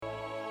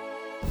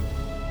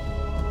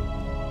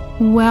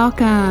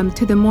Welcome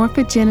to the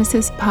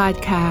Morphogenesis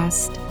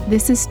podcast.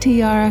 This is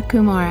Tiara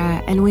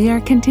Kumara, and we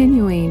are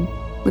continuing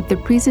with the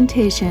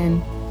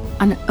presentation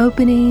on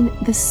opening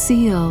the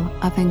seal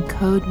of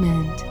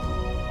encodement.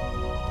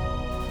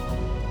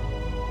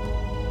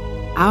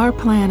 Our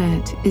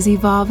planet is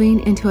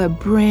evolving into a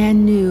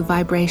brand new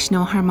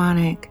vibrational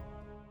harmonic.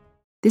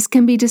 This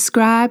can be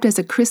described as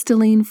a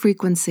crystalline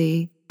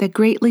frequency that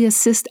greatly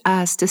assists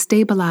us to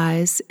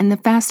stabilize in the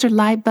faster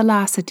light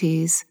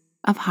velocities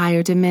of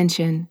higher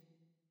dimension.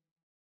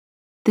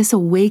 This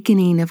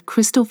awakening of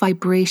crystal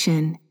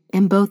vibration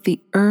in both the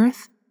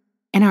Earth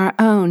and our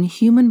own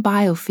human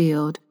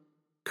biofield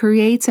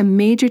creates a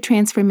major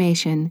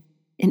transformation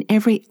in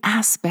every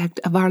aspect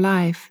of our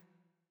life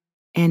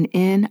and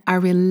in our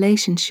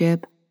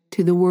relationship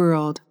to the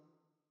world.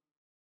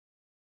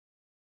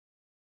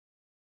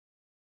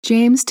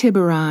 James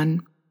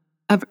Tiburon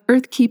of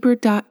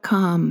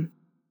Earthkeeper.com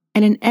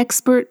and an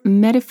expert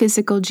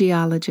metaphysical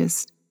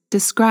geologist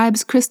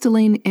describes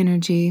crystalline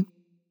energy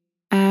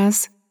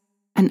as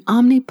an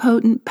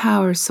omnipotent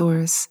power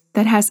source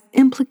that has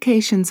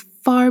implications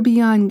far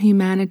beyond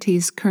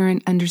humanity's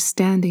current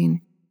understanding.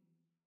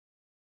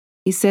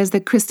 He says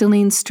that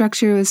crystalline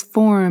structure is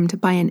formed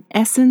by an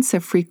essence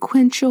of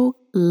frequential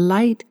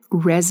light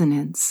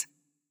resonance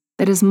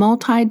that is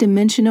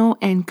multidimensional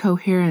and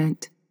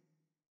coherent,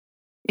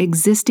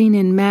 existing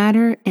in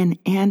matter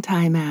and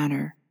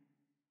antimatter.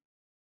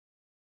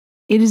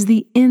 It is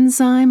the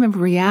enzyme of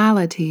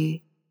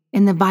reality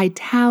in the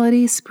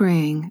vitality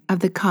spring of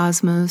the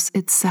cosmos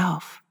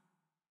itself.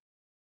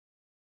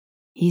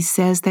 He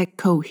says that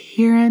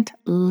coherent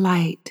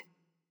light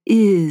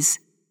is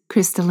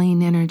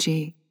crystalline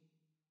energy,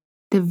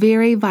 the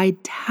very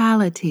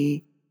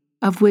vitality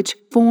of which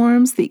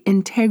forms the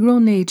integral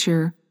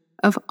nature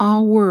of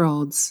all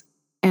worlds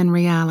and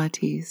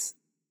realities.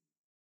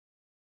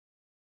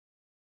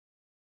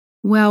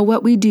 Well,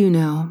 what we do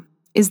know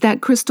is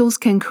that crystals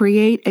can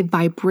create a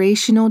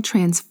vibrational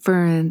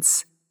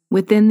transference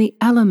within the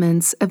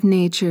elements of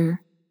nature,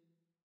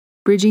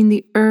 bridging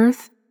the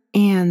earth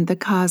and the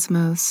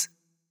cosmos.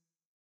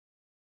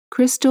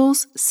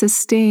 Crystals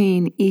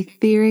sustain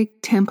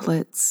etheric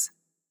templates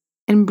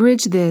and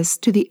bridge this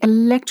to the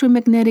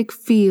electromagnetic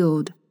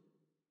field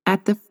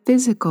at the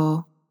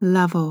physical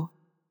level.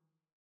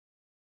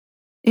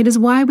 It is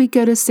why we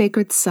go to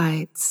sacred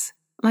sites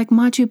like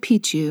Machu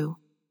Picchu,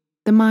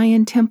 the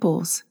Mayan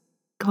temples,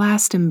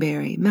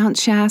 Glastonbury, Mount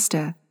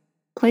Shasta,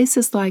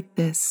 places like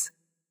this.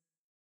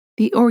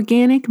 The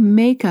organic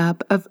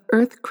makeup of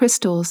earth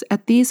crystals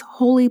at these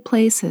holy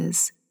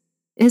places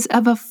is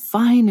of a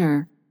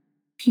finer,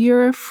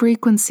 purer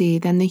frequency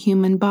than the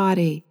human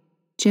body,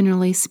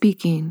 generally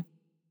speaking.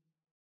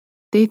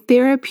 They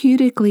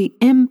therapeutically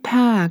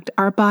impact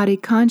our body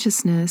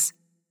consciousness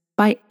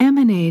by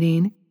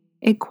emanating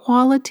a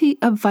quality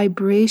of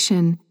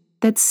vibration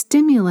that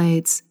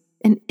stimulates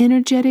an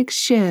energetic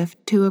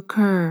shift to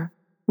occur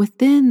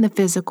within the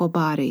physical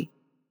body,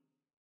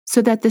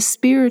 so that the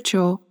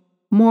spiritual,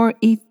 more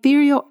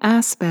ethereal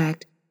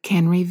aspect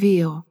can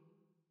reveal.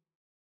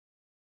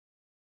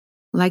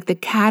 Like the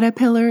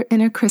caterpillar in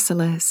a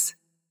chrysalis,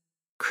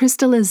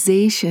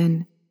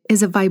 crystallization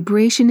is a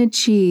vibration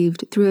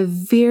achieved through a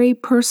very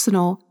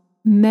personal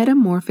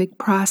metamorphic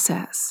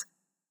process.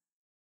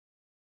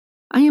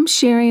 I am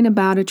sharing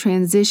about a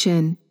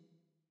transition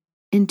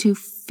into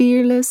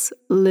fearless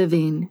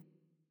living,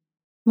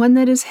 one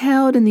that is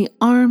held in the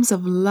arms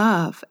of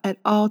love at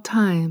all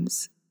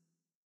times.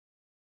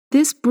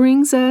 This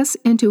brings us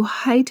into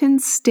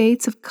heightened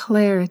states of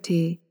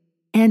clarity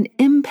and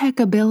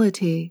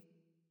impeccability.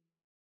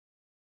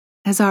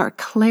 As our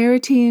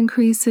clarity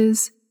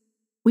increases,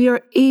 we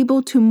are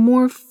able to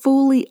more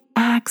fully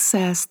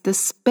access the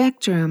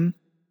spectrum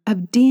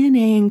of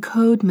DNA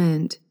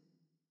encodement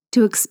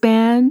to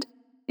expand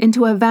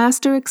into a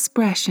vaster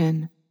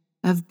expression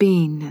of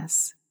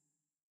beingness.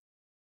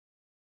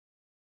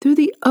 Through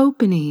the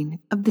opening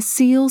of the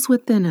seals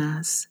within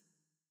us,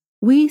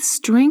 we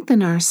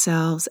strengthen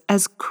ourselves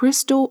as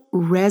crystal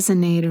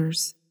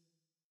resonators,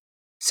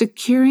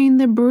 securing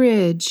the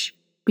bridge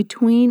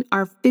between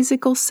our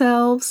physical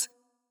selves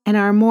and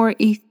our more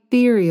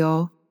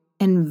ethereal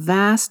and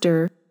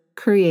vaster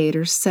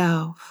creator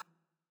self.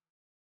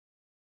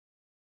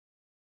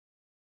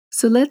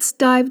 So let's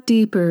dive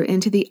deeper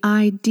into the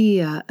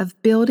idea of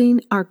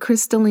building our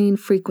crystalline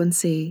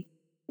frequency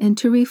and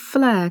to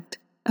reflect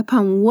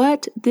upon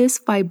what this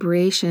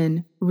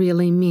vibration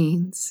really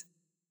means.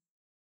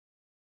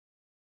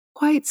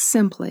 Quite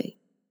simply,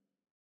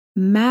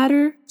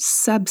 matter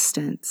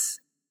substance,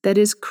 that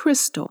is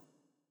crystal,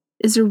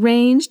 is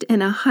arranged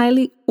in a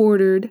highly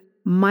ordered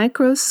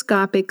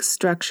microscopic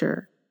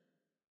structure,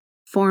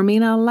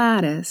 forming a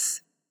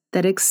lattice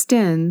that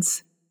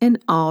extends in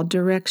all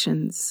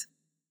directions.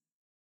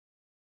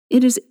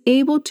 It is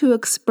able to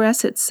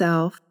express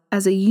itself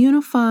as a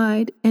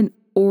unified and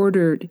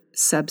ordered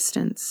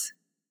substance.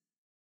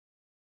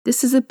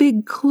 This is a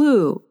big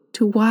clue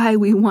to why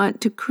we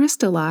want to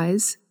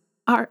crystallize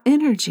our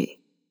energy.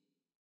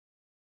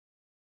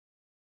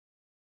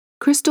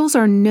 Crystals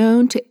are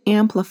known to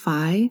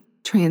amplify,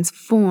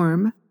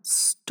 transform,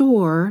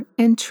 store,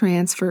 and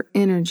transfer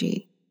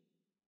energy.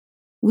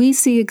 We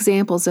see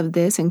examples of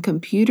this in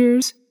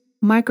computers,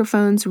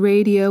 microphones,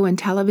 radio and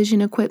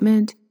television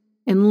equipment,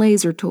 and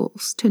laser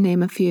tools, to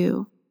name a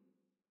few.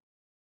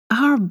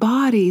 Our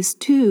bodies,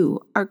 too,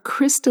 are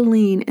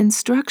crystalline in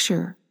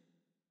structure.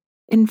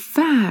 In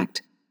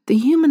fact, the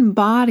human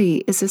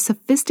body is a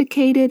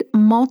sophisticated,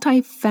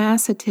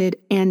 multifaceted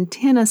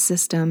antenna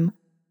system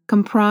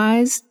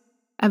comprised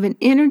of an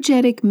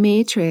energetic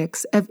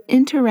matrix of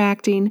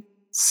interacting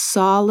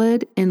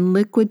solid and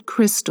liquid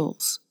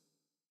crystals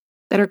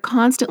that are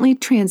constantly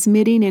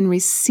transmitting and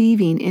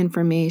receiving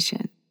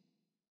information.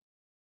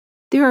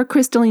 There are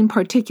crystalline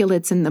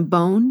particulates in the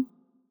bone,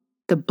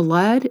 the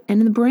blood,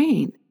 and the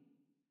brain.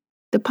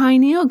 The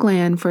pineal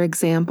gland, for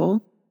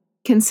example,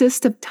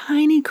 consists of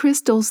tiny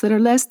crystals that are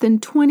less than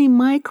 20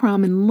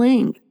 micron in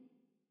length.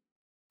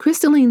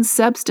 Crystalline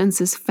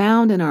substance is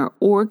found in our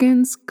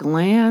organs,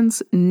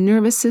 glands,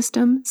 nervous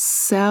system,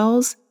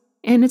 cells,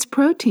 and its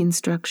protein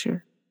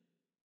structure.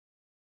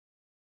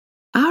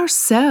 Our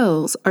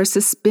cells are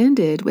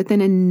suspended within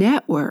a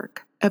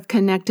network of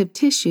connective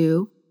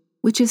tissue,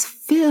 which is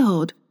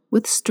filled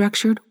with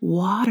structured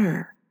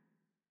water,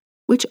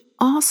 which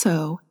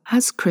also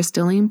has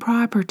crystalline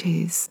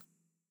properties.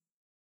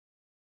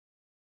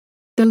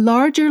 The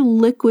larger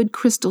liquid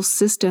crystal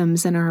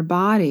systems in our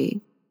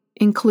body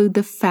include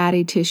the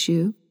fatty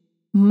tissue,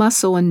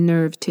 muscle and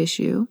nerve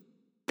tissue,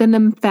 the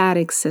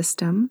lymphatic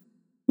system,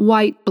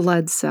 white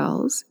blood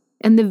cells,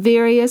 and the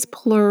various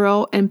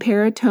pleural and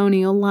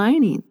peritoneal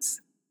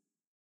linings.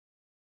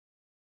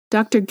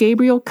 Dr.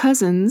 Gabriel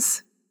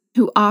Cousens,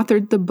 who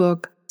authored the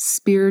book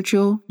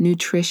Spiritual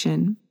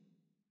Nutrition,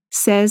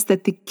 says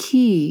that the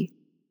key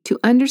to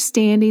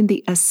understanding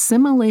the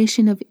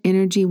assimilation of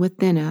energy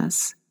within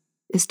us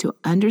is to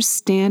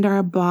understand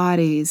our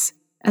bodies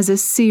as a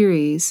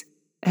series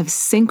of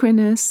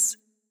synchronous,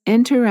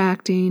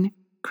 interacting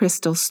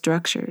crystal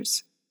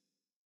structures.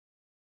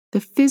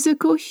 The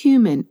physical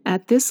human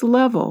at this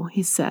level,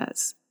 he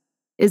says,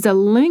 is a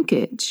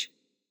linkage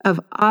of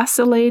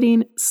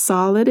oscillating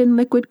solid and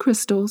liquid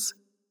crystals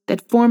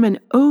that form an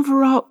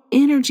overall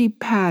energy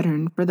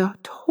pattern for the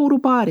total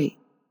body.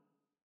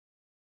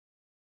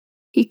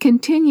 He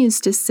continues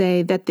to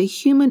say that the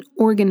human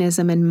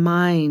organism and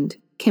mind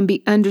can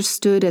be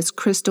understood as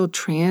crystal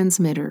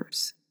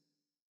transmitters.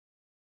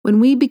 When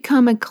we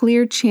become a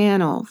clear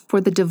channel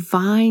for the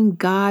divine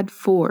God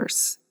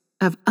force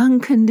of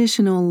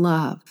unconditional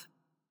love,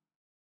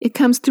 it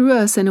comes through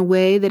us in a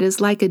way that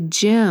is like a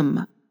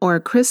gem or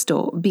a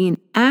crystal being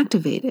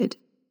activated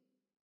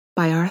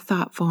by our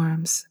thought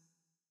forms.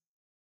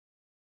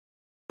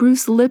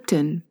 Bruce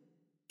Lipton,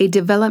 a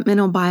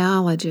developmental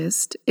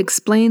biologist,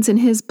 explains in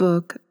his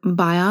book,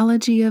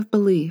 Biology of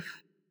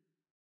Belief,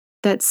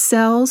 that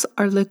cells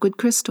are liquid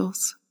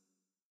crystals.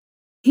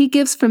 He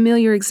gives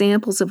familiar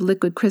examples of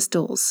liquid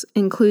crystals,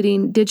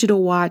 including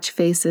digital watch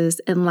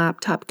faces and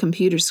laptop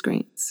computer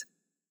screens.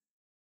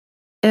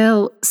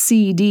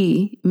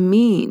 LCD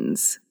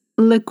means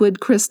liquid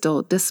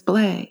crystal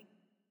display.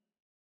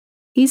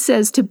 He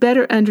says to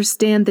better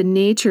understand the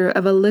nature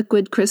of a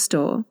liquid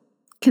crystal,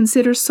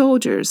 consider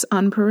soldiers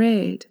on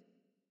parade.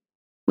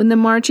 When the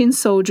marching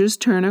soldiers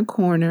turn a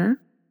corner,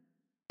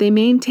 they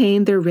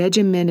maintain their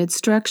regimented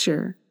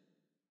structure,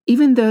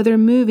 even though they're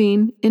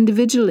moving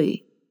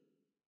individually.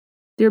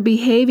 They're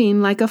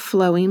behaving like a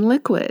flowing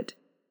liquid,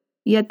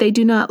 yet they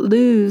do not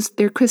lose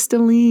their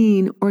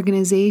crystalline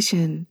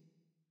organization.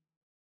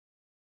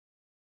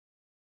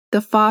 The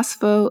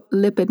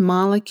phospholipid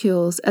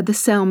molecules of the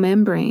cell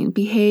membrane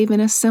behave in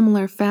a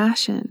similar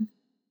fashion.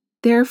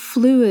 Their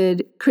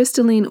fluid,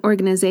 crystalline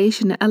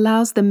organization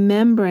allows the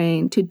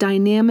membrane to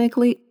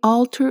dynamically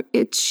alter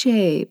its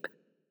shape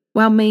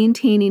while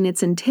maintaining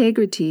its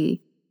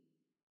integrity,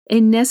 a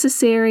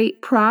necessary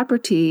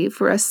property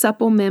for a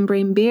supple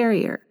membrane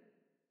barrier.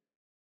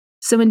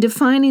 So in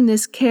defining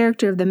this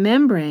character of the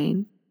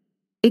membrane,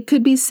 it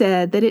could be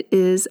said that it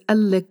is a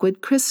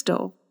liquid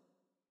crystal.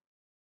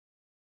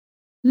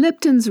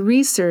 Lipton's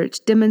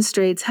research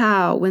demonstrates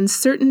how, when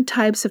certain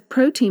types of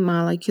protein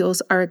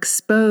molecules are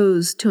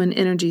exposed to an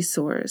energy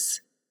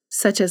source,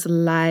 such as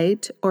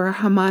light or a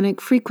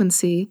harmonic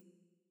frequency,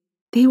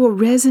 they will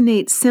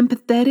resonate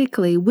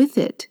sympathetically with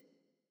it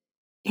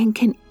and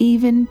can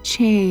even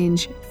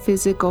change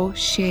physical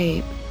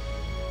shape.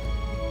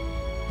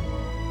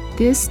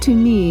 This, to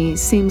me,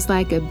 seems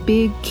like a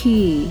big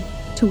key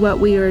to what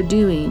we are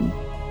doing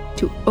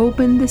to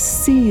open the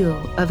seal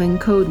of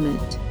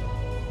encodement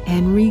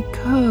and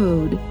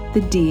recode the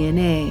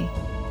DNA.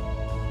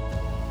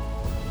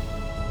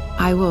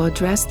 I will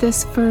address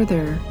this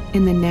further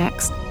in the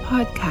next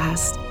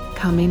podcast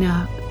coming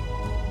up.